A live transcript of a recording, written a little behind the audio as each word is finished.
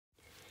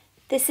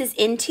This is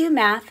Into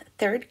Math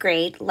 3rd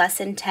grade,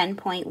 lesson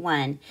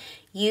 10.1.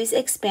 Use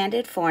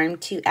expanded form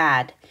to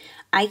add.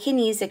 I can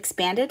use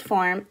expanded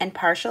form and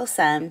partial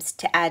sums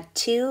to add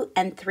 2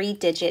 and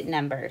 3-digit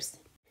numbers.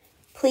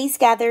 Please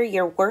gather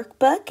your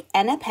workbook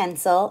and a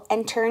pencil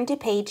and turn to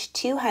page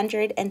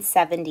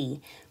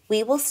 270.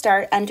 We will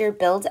start under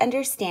Build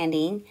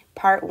Understanding,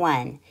 Part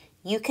 1.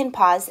 You can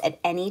pause at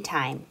any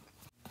time.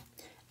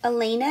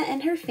 Elena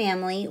and her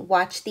family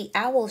watch the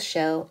owl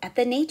show at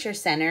the Nature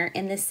Center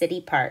in the city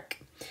park.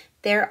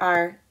 There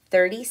are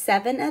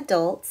 37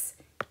 adults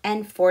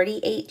and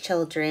 48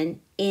 children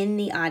in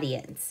the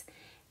audience.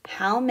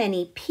 How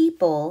many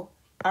people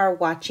are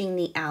watching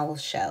the owl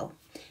show?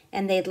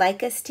 And they'd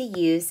like us to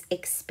use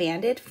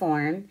expanded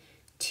form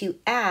to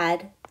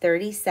add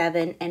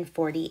 37 and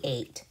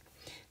 48.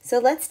 So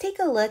let's take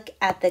a look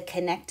at the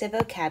connected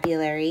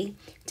vocabulary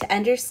to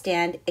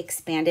understand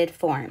expanded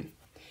form.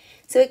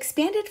 So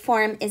expanded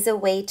form is a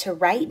way to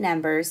write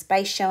numbers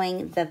by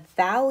showing the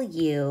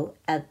value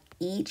of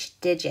each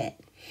digit.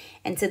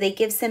 And so they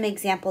give some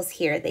examples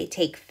here. They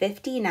take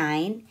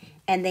 59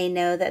 and they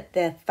know that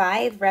the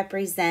 5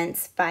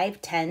 represents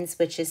 5 tens,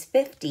 which is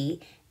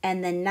 50,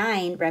 and the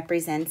 9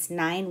 represents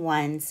 9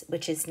 ones,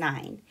 which is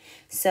 9.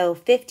 So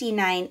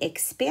 59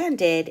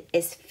 expanded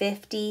is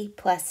 50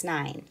 plus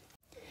 9.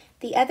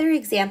 The other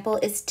example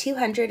is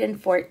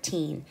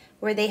 214,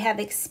 where they have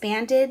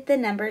expanded the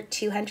number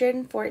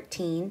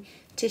 214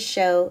 to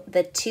show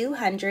the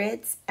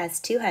 200s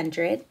as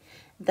 200,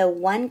 the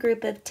 1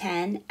 group of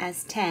 10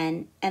 as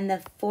 10, and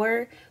the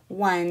 4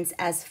 ones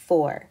as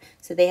 4.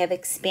 So they have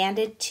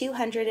expanded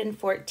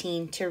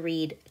 214 to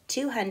read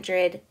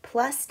 200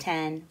 plus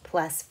 10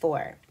 plus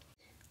 4.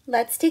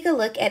 Let's take a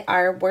look at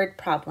our word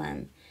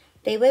problem.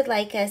 They would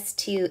like us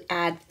to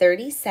add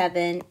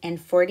 37 and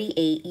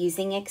 48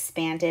 using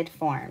expanded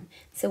form.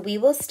 So we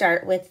will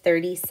start with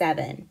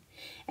 37.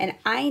 And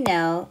I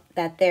know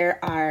that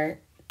there are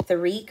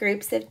 3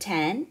 groups of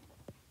 10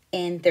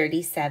 in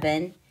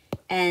 37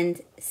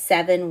 and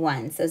 7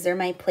 ones. Those are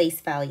my place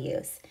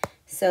values.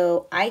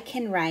 So I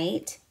can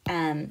write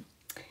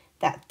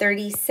that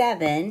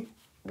 37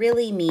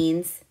 really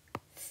means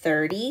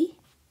 30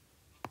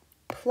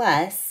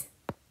 plus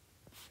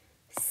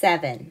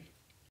 7.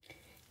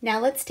 Now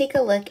let's take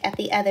a look at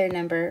the other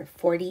number,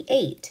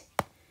 48.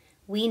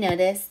 We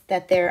notice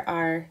that there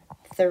are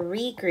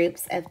 3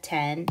 groups of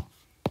 10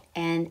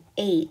 and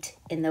 8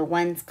 in the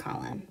ones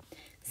column.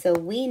 So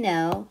we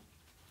know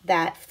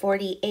that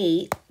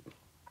 48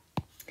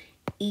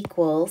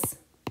 equals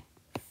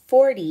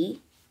 40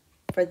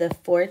 for the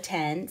 4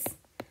 tens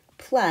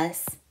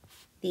plus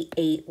the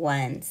 8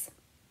 ones.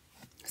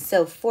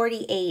 So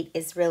 48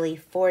 is really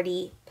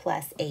 40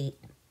 plus 8.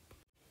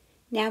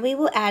 Now we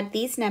will add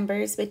these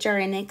numbers which are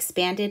in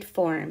expanded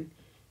form.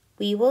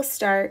 We will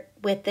start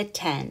with the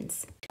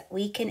tens.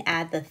 We can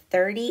add the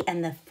 30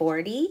 and the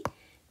 40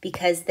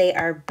 because they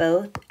are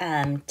both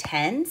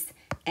tens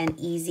and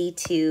easy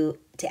to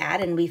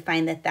add, and we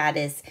find that that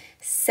is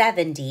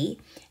 70.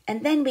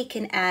 And then we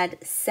can add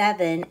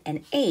 7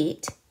 and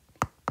 8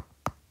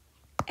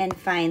 and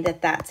find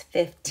that that's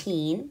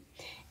 15.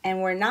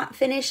 And we're not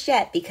finished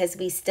yet because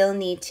we still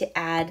need to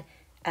add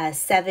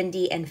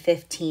 70 and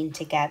 15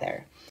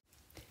 together.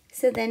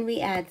 So then we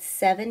add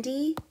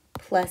 70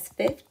 plus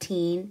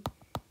 15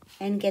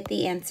 and get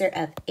the answer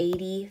of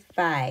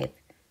 85,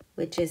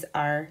 which is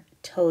our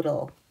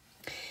total.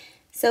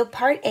 So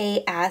part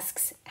A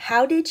asks,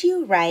 how did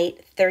you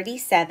write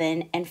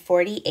 37 and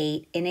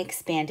 48 in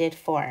expanded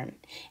form?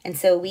 And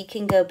so we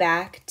can go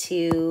back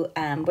to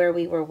where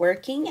we were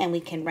working and we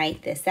can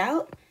write this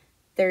out.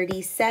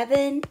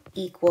 37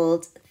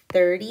 equaled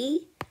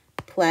 30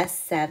 plus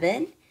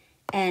 7,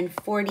 and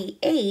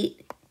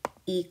 48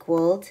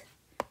 equaled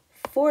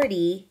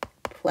 40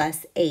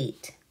 plus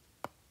 8.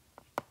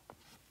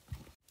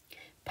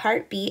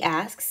 Part B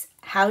asks,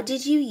 how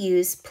did you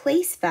use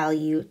place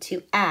value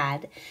to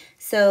add?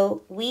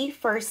 So we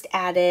first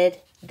added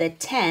the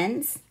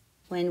tens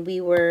when we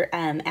were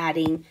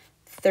adding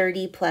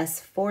 30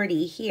 plus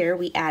 40 here.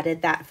 We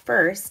added that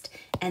first,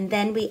 and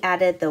then we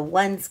added the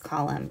ones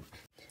column.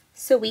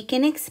 So we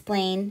can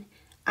explain,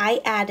 I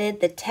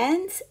added the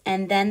tens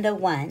and then the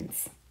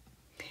ones.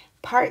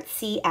 Part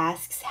C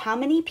asks, how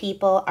many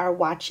people are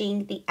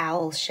watching the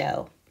owl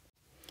show?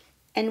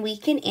 And we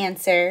can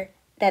answer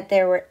that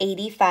there were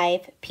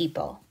 85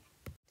 people.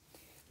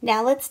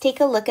 Now let's take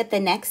a look at the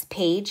next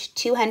page,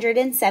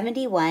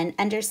 271,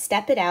 under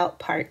Step It Out,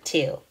 Part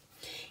 2.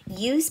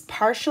 Use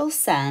partial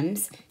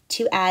sums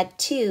to add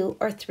 2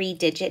 or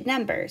 3-digit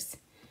numbers.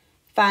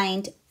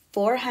 Find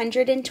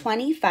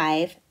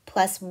 425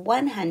 plus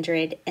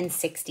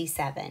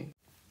 167.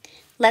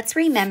 Let's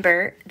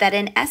remember that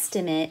an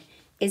estimate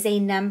is a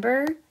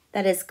number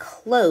that is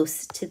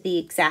close to the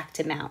exact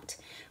amount.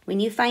 When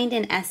you find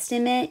an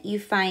estimate, you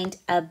find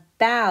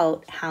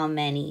about how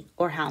many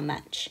or how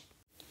much.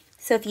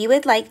 So if you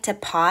would like to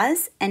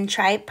pause and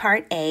try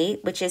part A,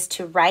 which is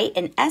to write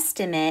an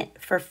estimate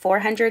for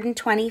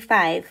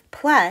 425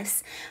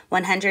 plus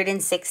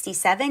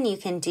 167, you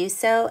can do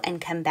so and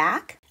come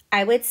back.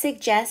 I would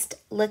suggest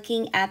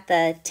looking at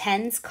the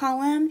tens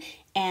column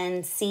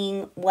and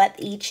seeing what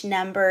each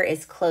number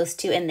is close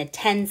to in the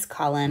tens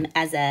column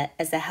as a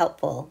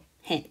helpful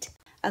hint.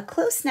 A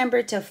close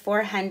number to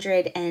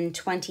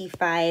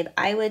 425,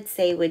 I would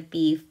say, would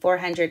be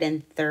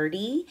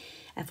 430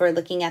 if we're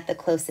looking at the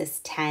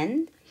closest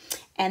 10.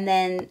 And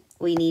then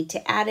we need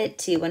to add it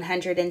to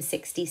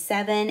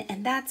 167,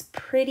 and that's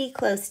pretty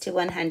close to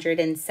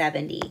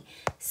 170.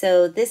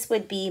 So this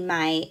would be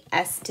my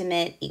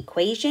estimate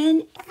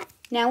equation.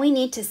 Now we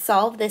need to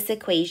solve this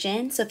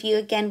equation. So if you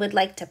again would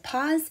like to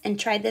pause and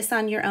try this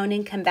on your own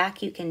and come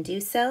back, you can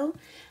do so.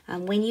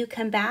 When you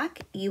come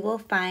back, you will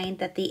find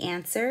that the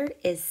answer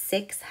is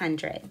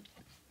 600.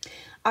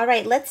 All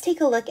right, let's take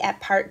a look at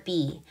part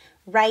B.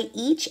 Write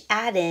each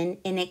add-in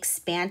in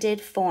expanded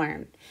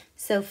form.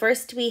 So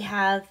first we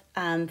have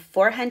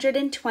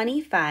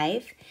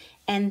 425,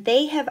 and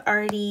they have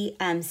already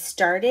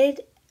started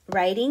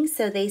writing.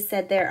 So they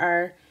said there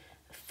are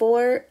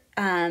 4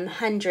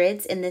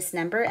 hundreds in this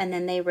number, and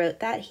then they wrote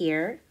that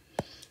here.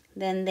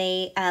 Then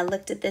they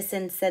looked at this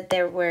and said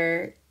there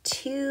were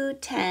 2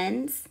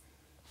 tens,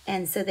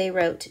 and so they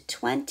wrote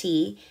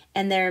 20,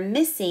 and they're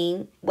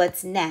missing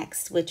what's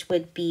next, which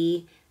would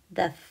be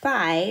the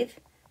 5,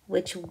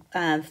 which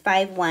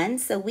 5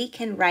 ones. So we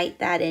can write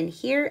that in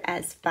here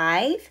as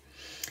 5.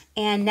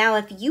 And now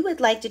if you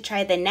would like to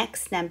try the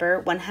next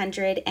number,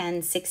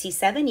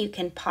 167, you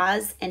can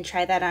pause and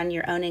try that on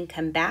your own and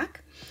come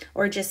back,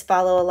 or just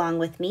follow along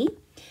with me.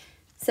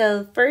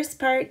 So first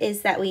part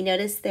is that we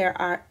notice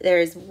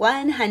there's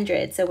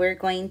 100, so we're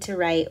going to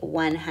write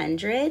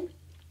 100.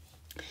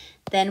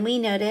 Then we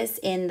notice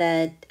in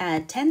the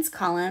tens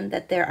column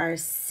that there are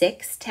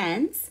 6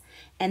 tens,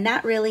 and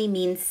that really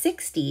means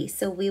 60,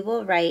 so we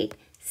will write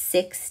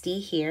 60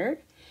 here.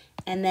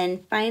 And then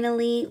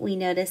finally, we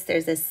notice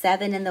there's a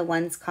 7 in the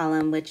ones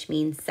column, which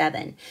means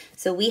 7.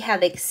 So we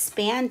have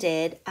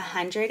expanded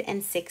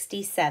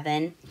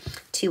 167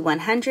 to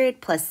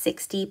 100 plus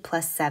 60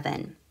 plus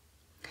 7.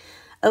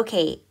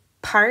 Okay,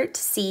 part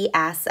C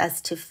asks us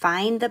to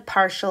find the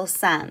partial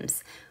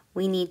sums.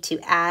 We need to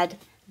add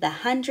the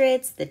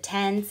hundreds, the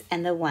tens,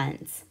 and the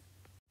ones.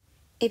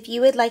 If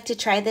you would like to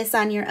try this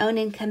on your own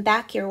and come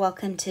back, you're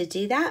welcome to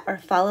do that or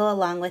follow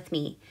along with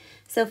me.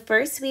 So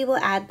first we will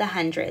add the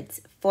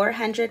hundreds.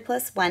 400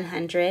 plus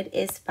 100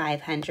 is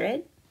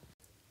 500.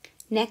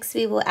 Next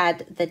we will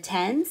add the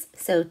tens.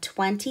 So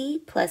 20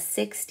 plus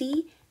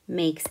 60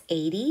 makes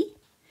 80.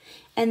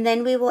 And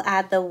then we will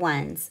add the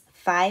ones.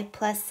 5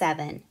 plus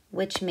 7,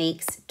 which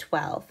makes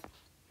 12.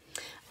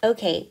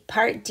 Okay,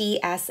 part D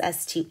asks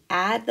us to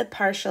add the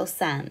partial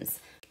sums.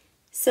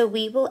 So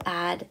we will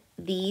add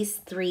these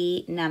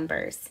 3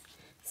 numbers.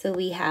 So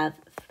we have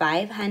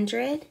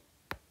 500,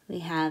 we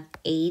have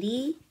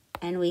 80,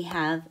 and we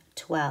have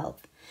 12.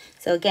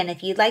 So again,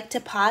 if you'd like to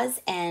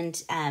pause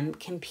and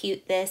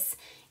compute this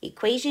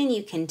equation,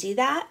 you can do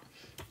that.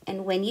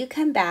 And when you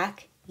come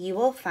back, you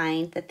will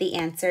find that the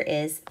answer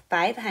is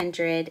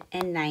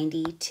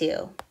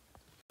 592.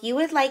 If you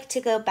would like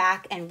to go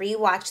back and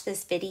re-watch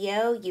this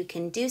video, you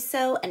can do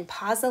so and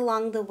pause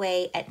along the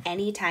way at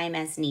any time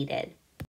as needed.